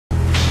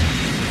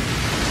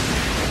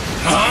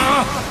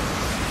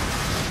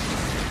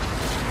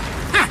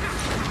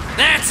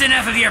That's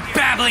enough of your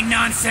babbling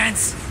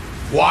nonsense!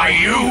 Why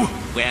you?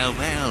 Well,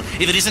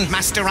 if it isn't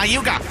Master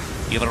Ryuga,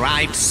 you've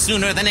arrived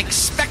sooner than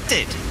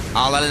expected.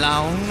 All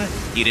alone?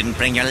 You didn't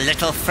bring your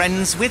little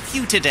friends with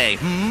you today,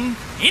 hmm?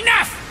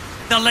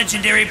 Enough! The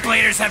legendary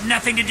bladers have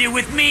nothing to do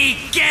with me,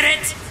 get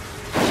it?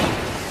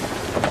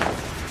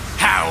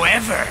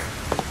 However,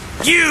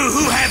 you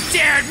who have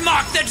dared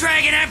mock the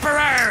Dragon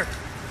Emperor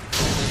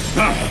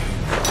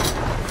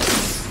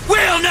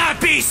will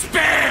not be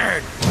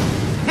spared!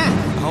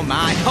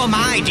 Oh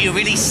my, do you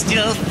really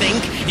still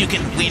think you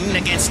can win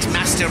against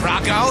Master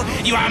Rago?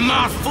 You are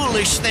more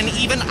foolish than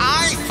even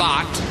I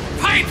thought.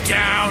 Pipe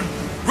down!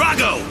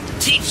 Rago,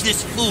 teach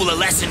this fool a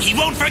lesson he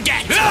won't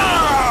forget!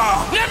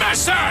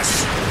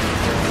 Nemesis!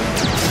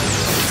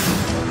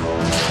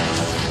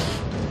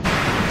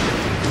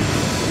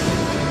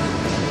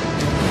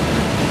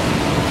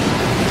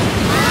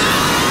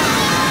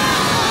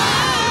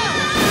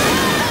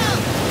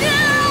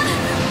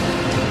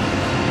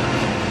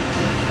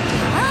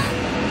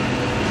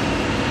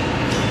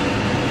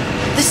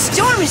 The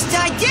storm has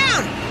died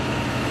down!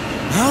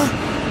 Huh?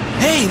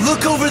 Hey,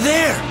 look over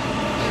there!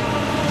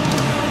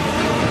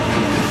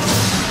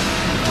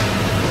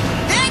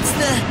 That's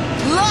the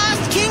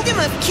lost kingdom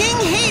of King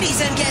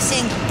Hades, I'm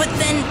guessing. But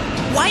then,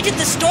 why did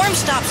the storm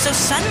stop so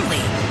suddenly?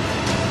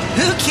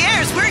 Who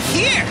cares? We're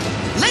here!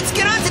 Let's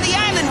get onto the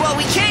island while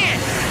we can!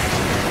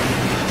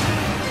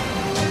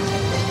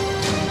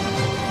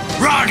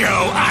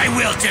 Rago, I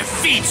will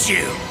defeat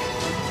you!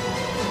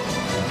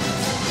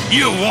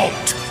 You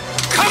won't!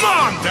 Come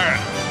on, then!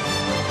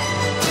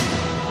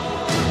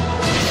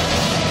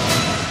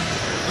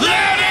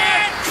 Let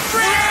it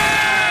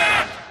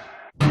rip!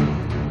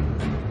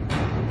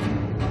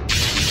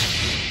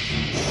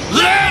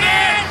 Let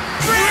it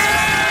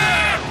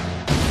rip!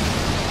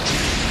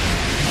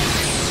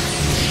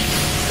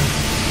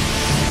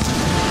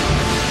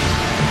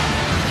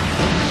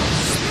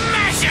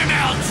 Smash him,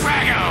 El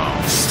Drago!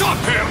 Stop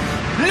him!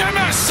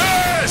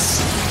 Nemesis!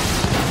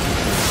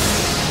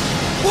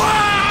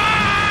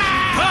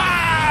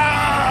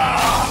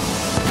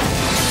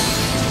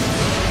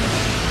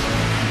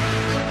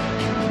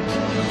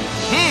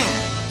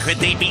 Could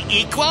they be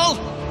equal?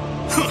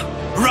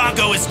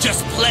 Rago is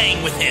just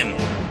playing with him.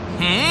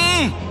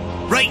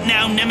 Right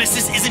now,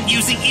 Nemesis isn't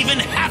using even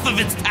half of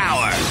its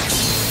power.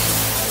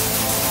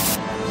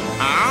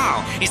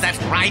 Oh, is that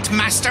right,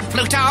 Master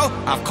Pluto?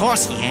 Of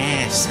course,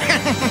 yes.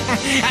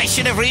 I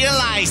should have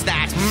realized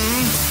that,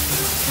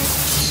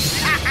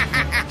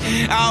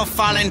 Oh,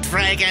 fallen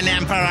Dragon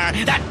Emperor,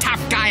 that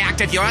tough guy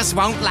act of yours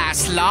won't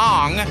last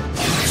long.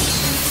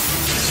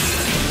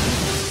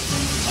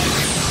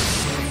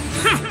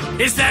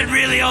 Is that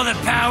really all the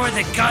power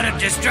the God of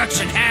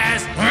Destruction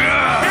has?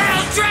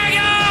 El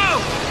Drago!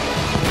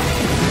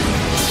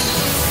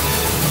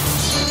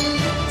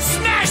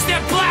 Smash the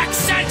black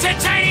sun to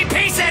tiny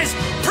pieces!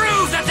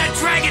 Prove that the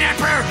Dragon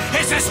Emperor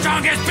is the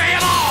strongest Bay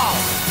of all!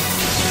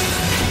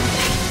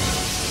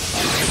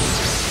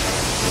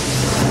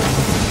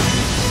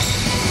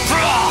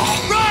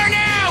 Roar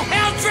now!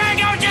 El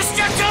Drago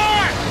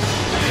Destructor!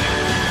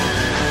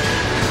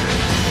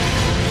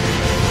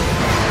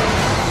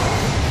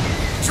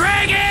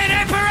 Dragon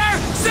Emperor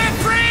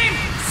Supreme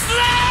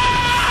Slay!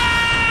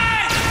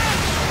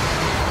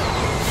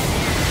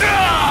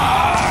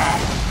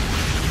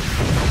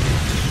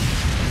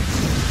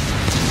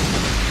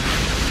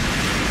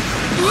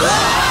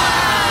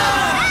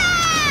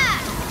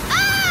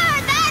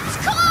 That's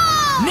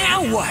cool!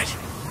 Now what?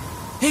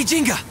 Hey,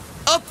 Jinga!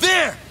 Up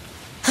there!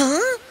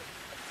 Huh?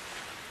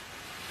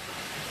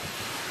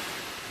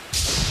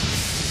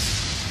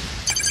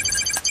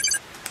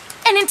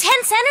 An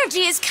intense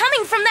energy is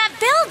coming from that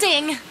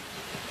building!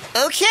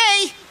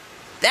 Okay,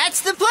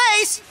 that's the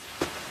place.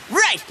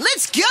 Right,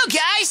 let's go,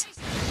 guys!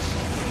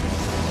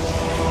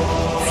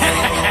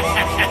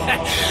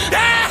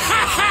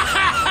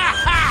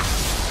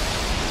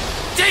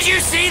 Did you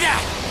see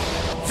that?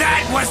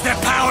 That was the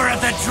power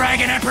of the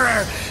Dragon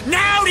Emperor!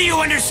 Now do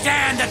you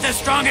understand that the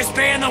strongest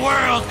Bay in the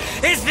world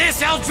is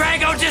this El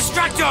Drago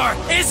Destructor?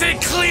 Is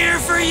it clear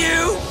for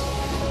you?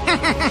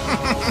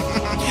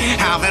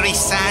 How very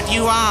sad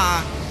you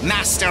are,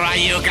 Master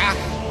Ryuga.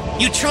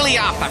 You truly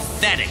are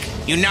pathetic.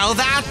 You know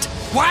that?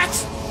 What?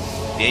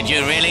 Did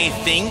you really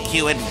think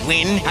you would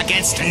win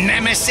against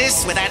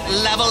Nemesis with that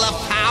level of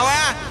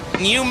power?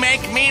 You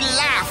make me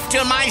laugh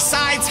till my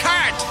sides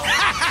hurt.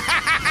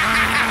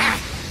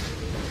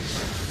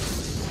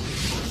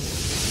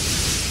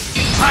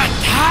 But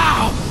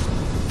how?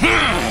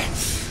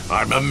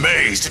 I'm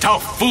amazed at how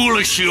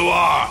foolish you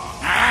are.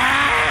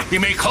 You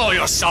may call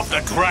yourself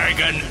the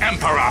Dragon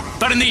Emperor,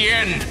 but in the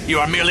end, you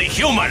are merely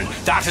human,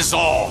 that is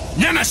all.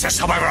 Nemesis,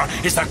 however,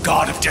 is the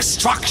god of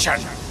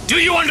destruction. Do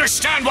you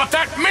understand what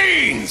that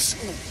means?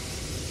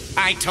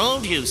 I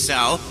told you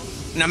so.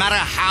 No matter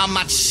how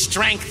much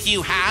strength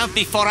you have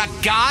before a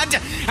god,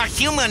 a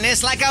human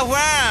is like a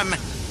worm.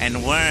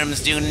 And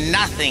worms do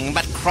nothing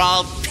but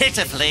crawl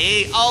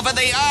pitifully over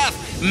the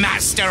earth,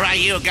 Master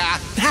Ryuga.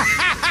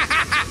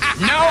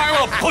 Now I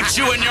will put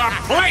you in your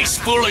place,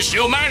 foolish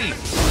human!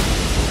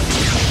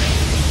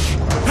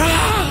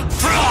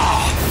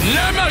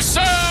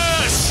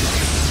 Nemesis!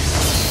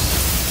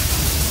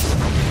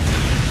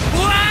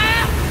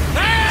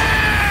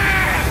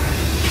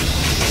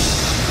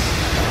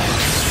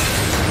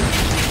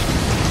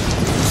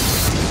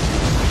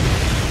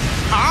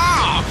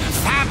 Oh,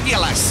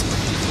 fabulous!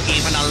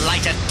 Even a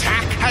light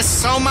attack has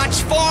so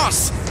much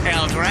force.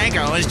 El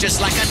Drago is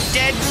just like a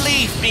dead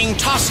leaf being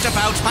tossed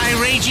about by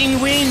raging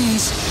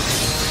winds.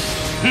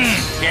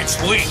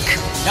 It's weak.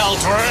 El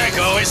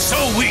Drago is so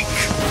weak.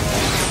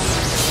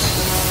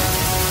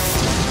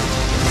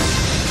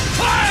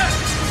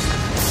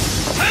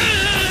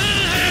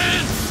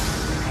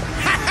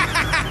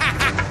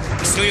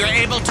 So you're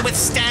able to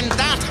withstand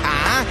that,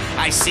 huh?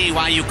 I see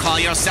why you call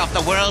yourself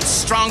the world's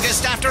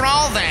strongest after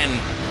all, then.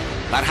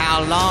 But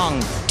how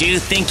long do you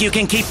think you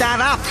can keep that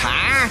up,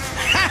 huh?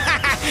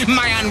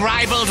 My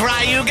unrivaled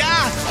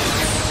Ryuga?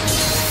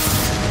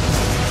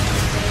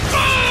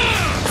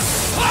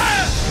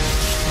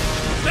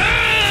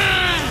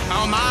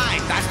 Oh my,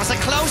 that was a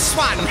close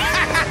one.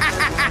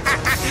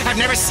 I've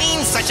never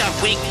seen such a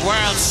weak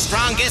world's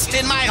strongest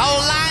in my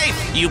whole life.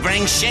 You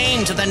bring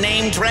shame to the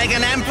name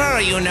Dragon Emperor,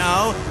 you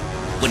know.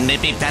 Wouldn't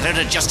it be better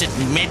to just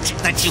admit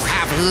that you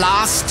have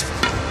lost?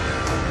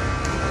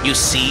 You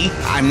see,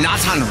 I'm not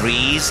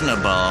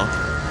unreasonable.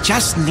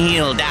 Just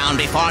kneel down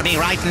before me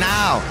right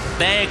now.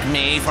 Beg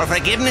me for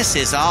forgiveness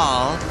is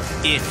all.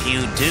 If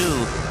you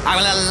do, I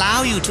will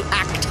allow you to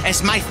act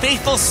as my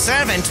faithful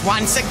servant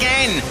once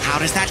again. How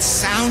does that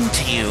sound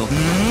to you?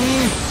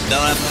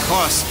 Though, of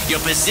course, your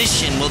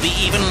position will be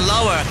even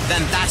lower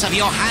than that of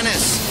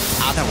Johannes.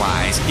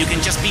 Otherwise, you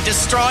can just be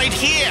destroyed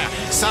here.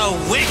 So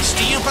which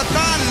do you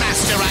prefer,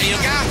 Master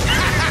Ryuga?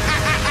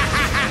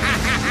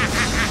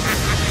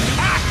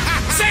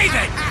 Save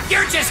it!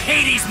 You're just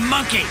Hades'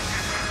 monkey!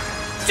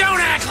 Don't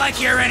act like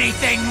you're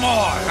anything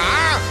more!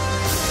 Huh?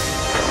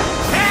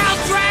 El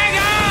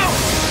Drago!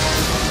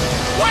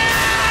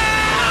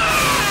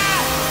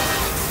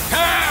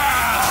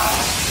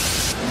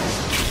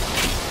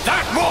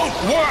 That won't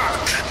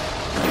work!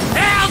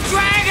 El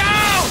Drago!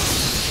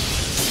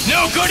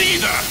 No good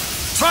either!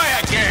 Try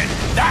again!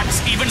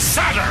 That's even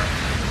sadder!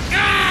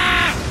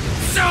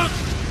 So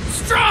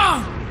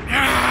strong!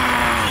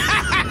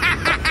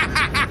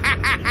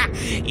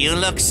 You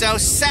look so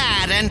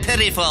sad and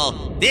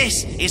pitiful.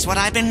 This is what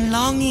I've been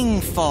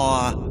longing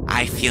for.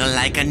 I feel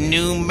like a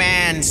new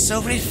man,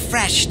 so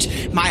refreshed.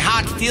 My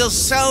heart feels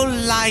so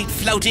light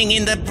floating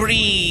in the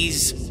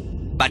breeze.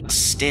 But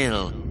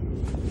still,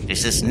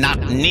 this is not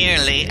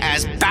nearly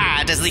as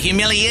bad as the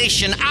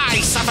humiliation I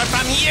suffer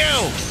from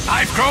you.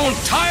 I've grown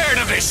tired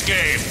of this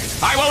game!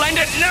 I will end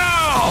it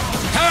now!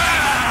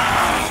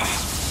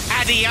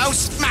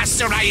 Adios,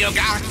 Master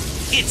Ryuga.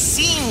 It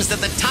seems that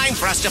the time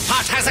for us to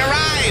part has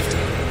arrived.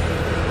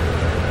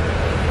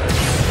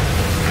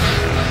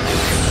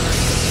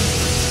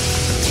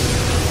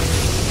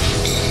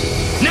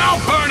 Now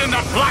burn in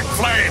the black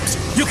flames!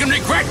 You can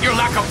regret your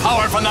lack of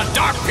power from the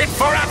dark pit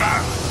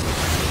forever!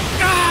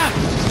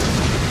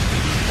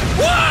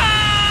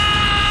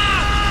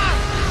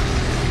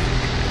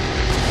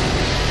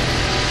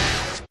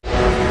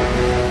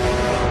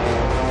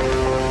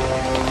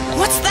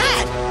 What's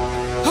that?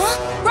 Huh?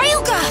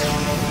 Ryuga!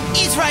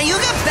 Is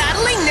Ryuga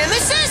battling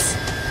Nemesis?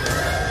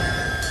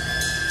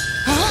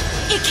 Huh?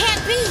 It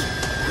can't be!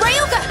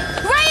 Ryuga!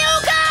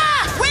 Ryuga!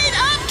 Wait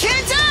up,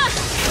 Kenta!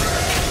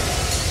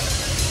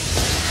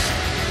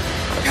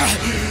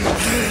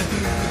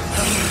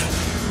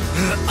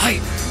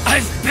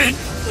 I've been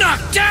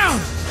knocked down!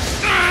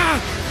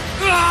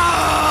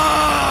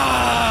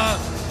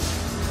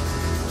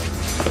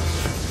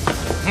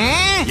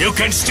 You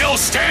can still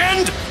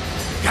stand?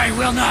 I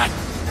will not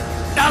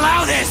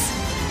allow this!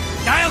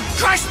 I'll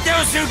crush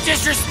those who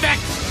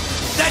disrespect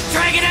the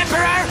Dragon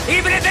Emperor,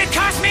 even if it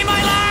costs me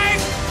my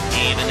life!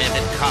 Even if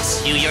it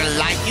costs you your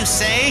life, you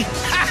say?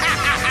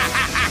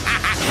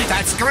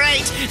 That's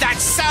great!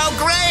 That's so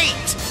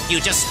great! You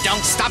just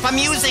don't stop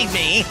amusing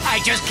me. I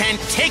just can't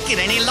take it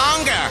any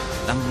longer.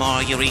 The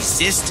more you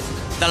resist,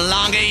 the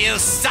longer you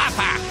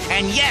suffer.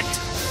 And yet...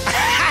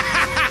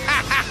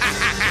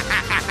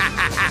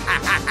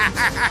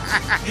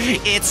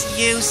 It's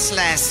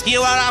useless.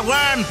 You are a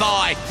worm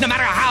boy. No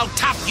matter how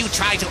tough you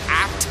try to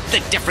act, the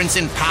difference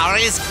in power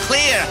is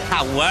clear.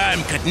 A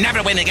worm could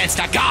never win against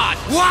a god.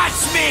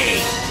 Watch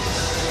me!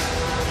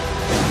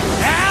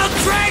 El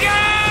Drago!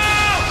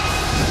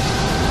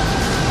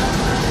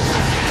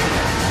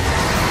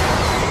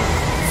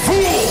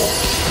 Fool!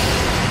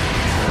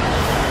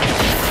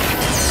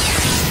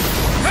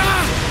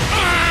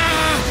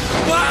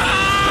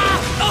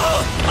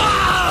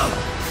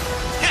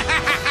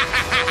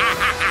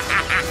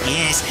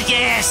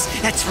 Yes,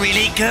 that's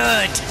really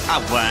good. A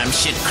worm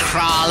should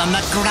crawl on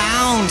the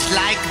ground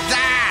like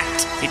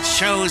that. It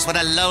shows what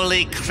a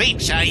lowly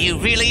creature you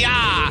really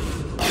are.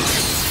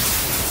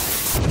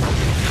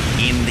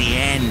 In the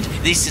end,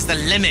 this is the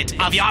limit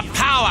of your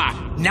power.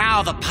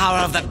 Now the power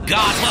of the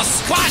god will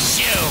squash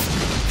you.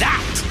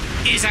 That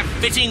is a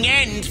fitting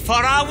end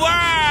for a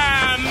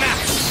worm.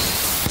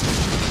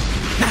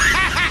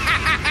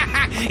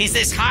 Is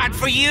this hard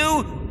for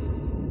you?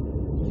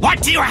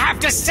 What do you have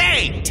to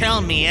say?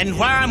 Tell me in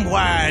worm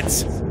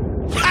words.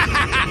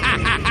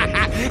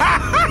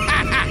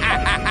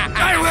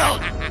 I will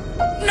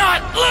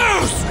not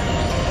lose!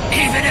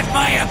 Even if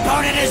my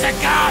opponent is a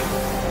god,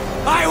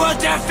 I will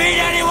defeat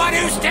anyone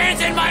who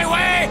stands in my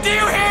way! Do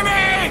you hear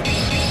me?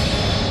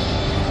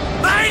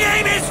 My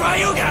name is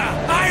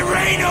Ryuga! I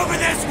reign over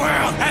this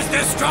world as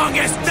the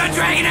strongest, the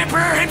Dragon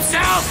Emperor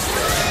himself!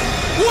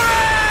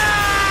 Wow!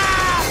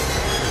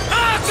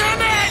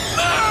 Ultimate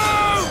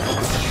move!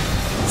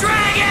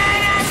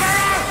 Dragon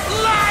Emperor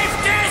Life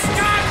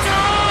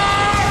Destructor!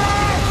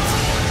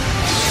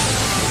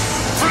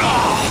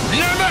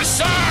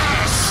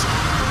 Nemesis!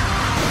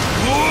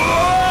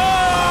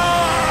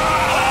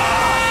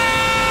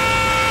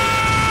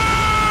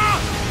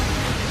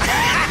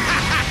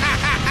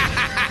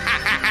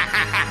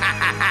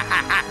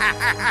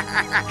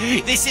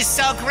 This is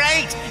so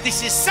great!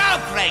 This is so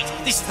great!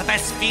 This is the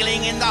best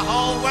feeling in the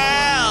whole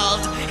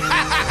world!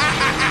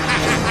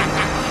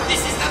 This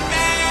is the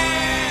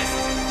best!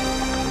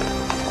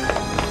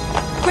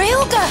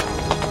 Ryuga!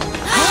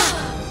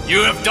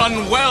 You have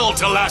done well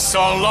to last so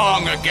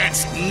long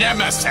against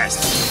Nemesis.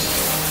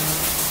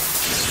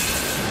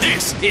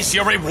 This is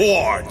your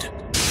reward.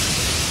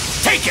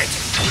 Take it!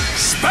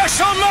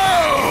 Special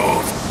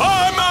move!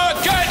 I'm a